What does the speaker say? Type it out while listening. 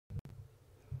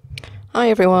Hi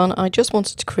everyone, I just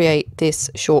wanted to create this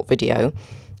short video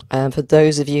for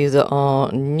those of you that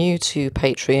are new to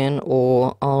Patreon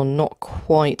or are not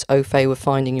quite au fait with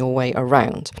finding your way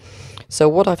around. So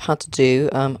what I've had to do,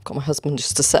 I've got my husband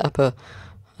just to set up an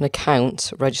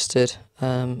account registered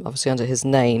obviously under his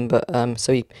name, but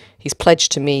so he's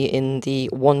pledged to me in the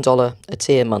 $1 a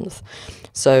tier month.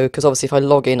 So because obviously if I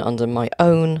log in under my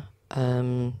own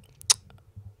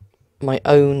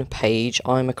page,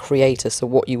 I'm a creator, so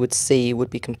what you would see would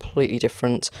be completely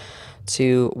different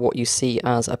to what you see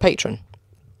as a patron.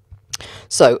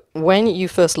 So when you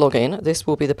first log in, this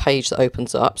will be the page that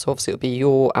opens up. So obviously it'll be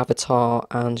your avatar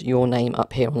and your name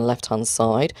up here on the left hand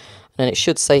side, and it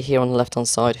should say here on the left hand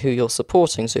side who you're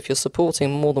supporting. So if you're supporting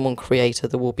more than one creator,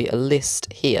 there will be a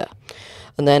list here.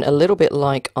 And then a little bit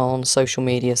like on social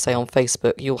media, say on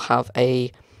Facebook, you'll have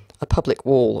a public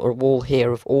wall or a wall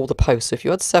here of all the posts. So if you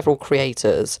had several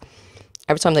creators,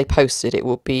 every time they posted, it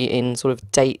would be in sort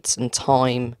of date and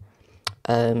time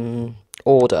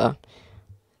order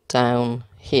down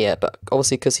here. But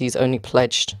obviously because he's only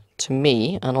pledged to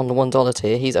me and on the $1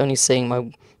 tier, he's only seeing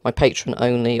my patron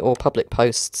only or public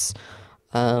posts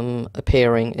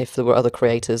appearing. If there were other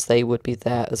creators, they would be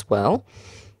there as well.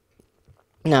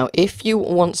 Now if you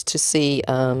want to see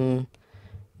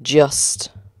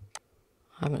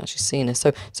I haven't actually seen this.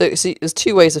 So see, there's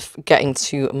two ways of getting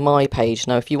to my page.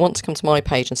 Now, if you want to come to my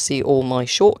page and see all my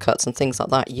shortcuts and things like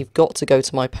that, you've got to go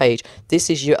to my page. This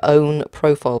is your own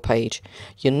profile page.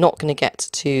 You're not going to get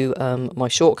to my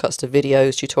shortcuts to videos,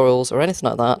 tutorials, or anything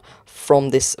like that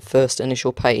from this first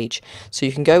initial page. So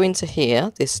you can go into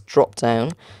here, this drop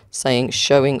down saying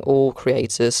showing all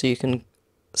creators. So you can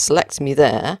select me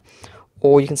there,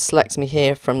 or you can select me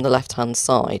here from the left hand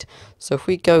side. So if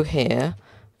we go here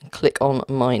and click on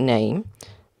my name,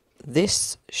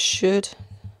 this should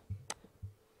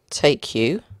take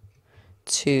you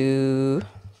to,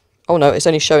 oh no, it's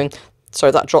only showing,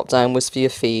 sorry, that drop down was for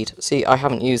your feed. See, I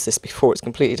haven't used this before, it's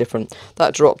completely different.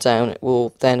 That drop down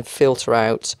will then filter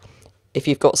out if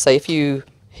you've got, say, if you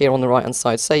here on the right hand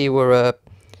side, say you were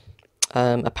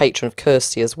a patron of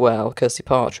Kirsty as well, Kirsty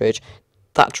Partridge,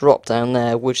 that drop down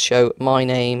there would show my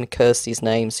name, Kirsty's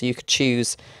name, so you could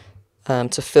choose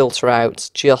to filter out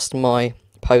just my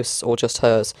posts or just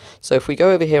hers. So if we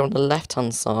go over here on the left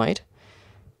hand side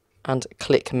and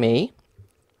click me,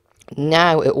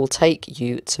 now it will take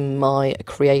you to my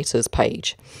creators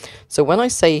page. So when I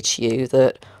say to you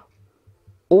that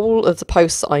all of the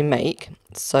posts I make,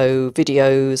 so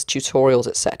videos, tutorials,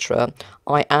 etc.,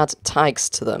 I add tags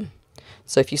to them.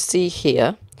 So if you see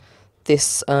here,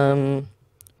 this my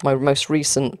most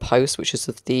recent post, which is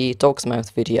of the dog's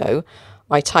mouth video,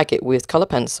 I tag it with colour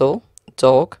pencil,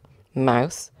 dog,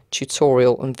 mouth,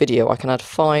 tutorial and video. I can add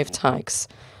 5 tags.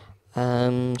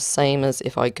 Same as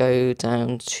if I go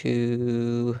down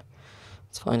to,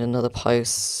 let's find another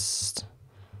post,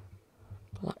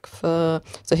 black fur.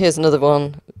 So here's another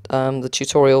one, the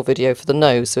tutorial video for the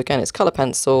nose. So again, it's colour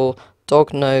pencil,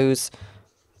 dog nose,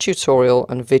 tutorial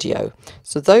and video.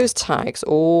 So those tags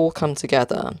all come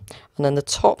together. And then the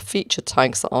top featured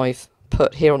tags that I've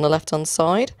put here on the left hand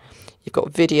side, you've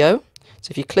got video. So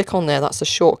if you click on there, that's a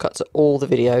shortcut to all the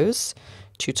videos.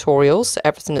 Tutorials, so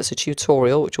everything that's a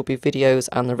tutorial, which will be videos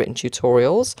and the written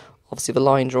tutorials. Obviously the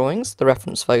line drawings, the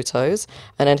reference photos,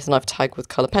 and anything I've tagged with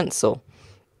colour pencil.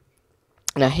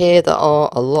 Now here there are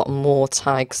a lot more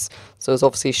tags. So there's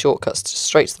obviously shortcuts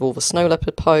straight to all the snow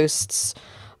leopard posts,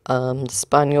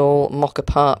 spaniel, mocha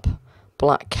pup,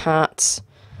 black cat.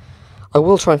 I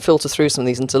will try and filter through some of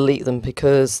these and delete them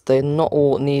because they're not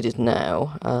all needed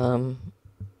now.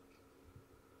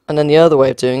 And then the other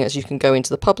way of doing it is you can go into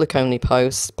the public only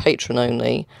posts, patron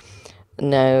only.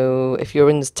 Now, if you're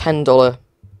in this $10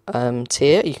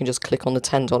 tier, you can just click on the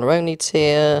 $10 only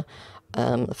tier,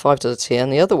 the $5 tier.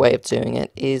 And the other way of doing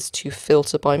it is to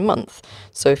filter by month.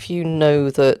 So if you know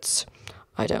that,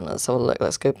 I don't know, let's have a look.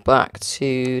 Let's go back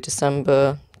to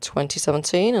December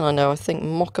 2017. And I think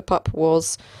Mocha Pup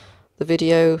was the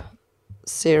video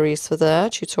series for their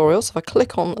tutorial. So if I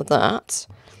click on that,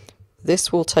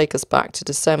 this will take us back to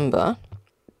December,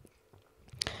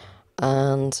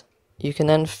 and you can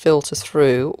then filter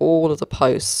through all of the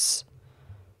posts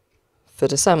for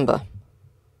December.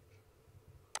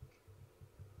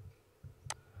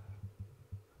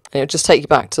 And it'll just take you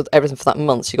back to everything for that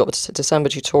month. So you've got the December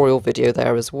tutorial video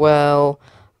there as well.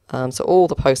 So all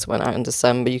the posts that went out in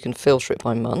December, you can filter it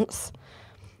by month.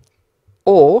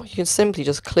 Or you can simply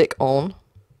just click on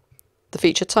the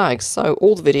feature tags. So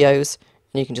all the videos,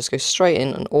 and you can just go straight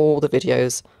in and all the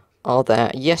videos are there.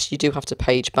 Yes, you do have to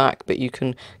page back, but you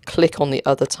can click on the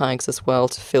other tags as well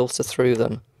to filter through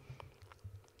them.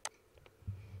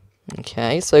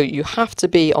 Okay, so you have to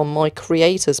be on my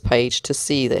creators page to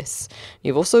see this.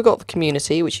 You've also got the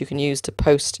community, which you can use to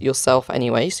post yourself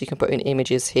anyway, so you can put in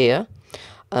images here.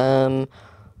 But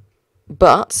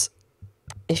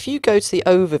if you go to the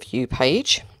overview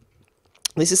page,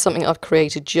 this is something I've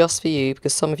created just for you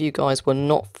because some of you guys were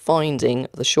not finding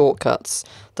the shortcuts.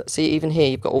 See, even here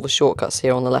you've got all the shortcuts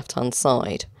here on the left hand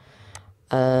side.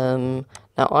 Now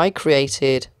I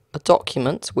created a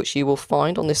document which you will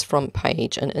find on this front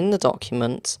page, and in the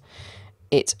document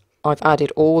I've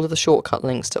added all of the shortcut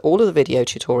links to all of the video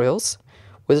tutorials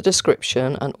with a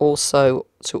description, and also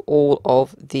to all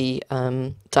of the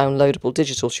downloadable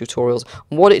digital tutorials.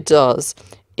 And what it does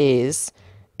is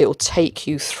it will take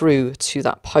you through to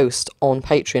that post on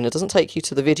Patreon. It doesn't take you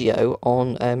to the video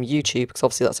on YouTube, because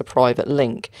obviously that's a private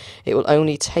link. It will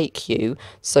only take you,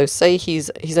 so say he's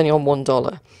only on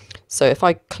 $1. So if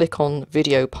I click on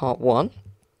video part 1,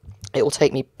 it will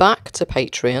take me back to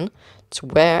Patreon to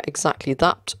where exactly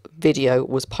that video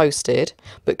was posted.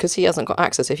 But because he hasn't got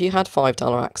access, if you had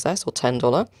 $5 access or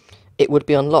 $10, it would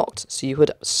be unlocked, so you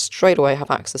would straight away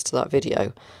have access to that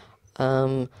video.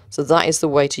 So that is the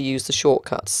way to use the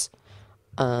shortcuts.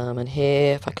 And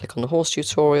here, if I click on the horse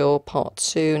tutorial, part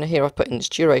 2, and here I've put in its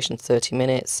duration 30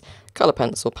 minutes, colour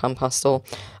pencil, pan pastel,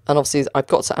 and obviously I've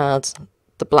got to add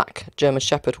the black German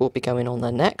Shepherd will be going on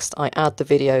there next. I add the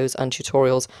videos and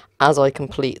tutorials as I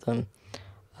complete them.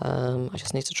 I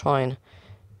just need to try and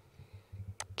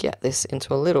get this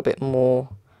into a little bit more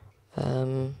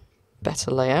better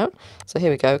layout. So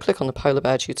here we go, click on the polar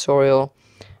bear tutorial,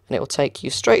 and it will take you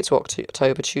straight to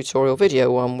October tutorial video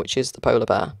 1, which is the polar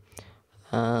bear.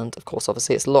 And of course,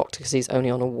 obviously it's locked because he's only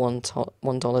on a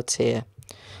 $1 tier.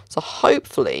 So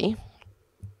hopefully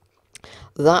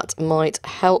that might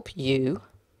help you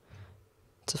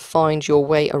to find your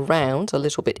way around a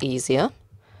little bit easier.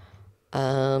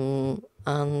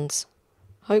 And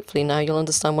hopefully now you'll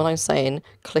understand when I'm saying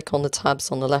click on the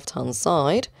tabs on the left hand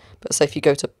side. But say if you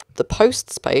go to the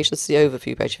posts page, this is the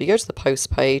overview page, if you go to the posts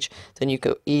page, then you've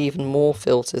got even more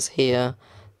filters here.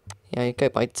 You go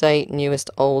by date, newest,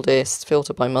 oldest,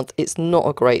 filter by month. It's not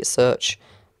a great search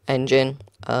engine.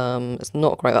 It's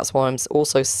not great. That's why I'm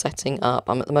also setting up,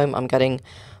 at the moment I'm getting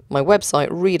my website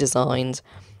redesigned,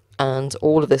 and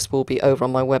all of this will be over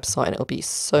on my website, and it'll be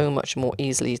so much more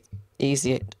easier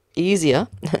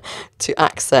to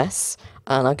access.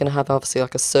 And I'm going to have obviously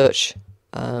like a search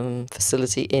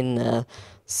facility in there.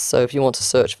 So if you want to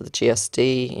search for the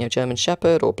GSD, German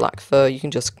Shepherd or Black Fur, you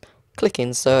can just click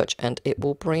in search and it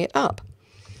will bring it up.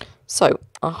 So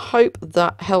I hope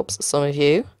that helps some of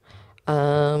you.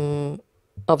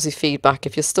 Obviously feedback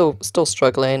if you're still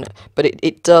struggling, but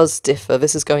it does differ.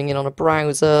 This is going in on a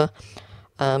browser.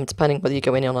 Depending whether you're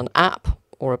going in on an app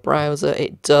or a browser,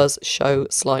 it does show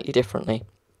slightly differently.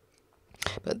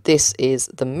 But this is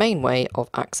the main way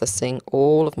of accessing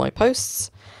all of my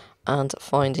posts and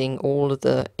finding all of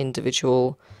the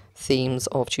individual themes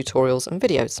of tutorials and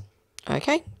videos.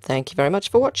 Okay, thank you very much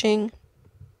for watching.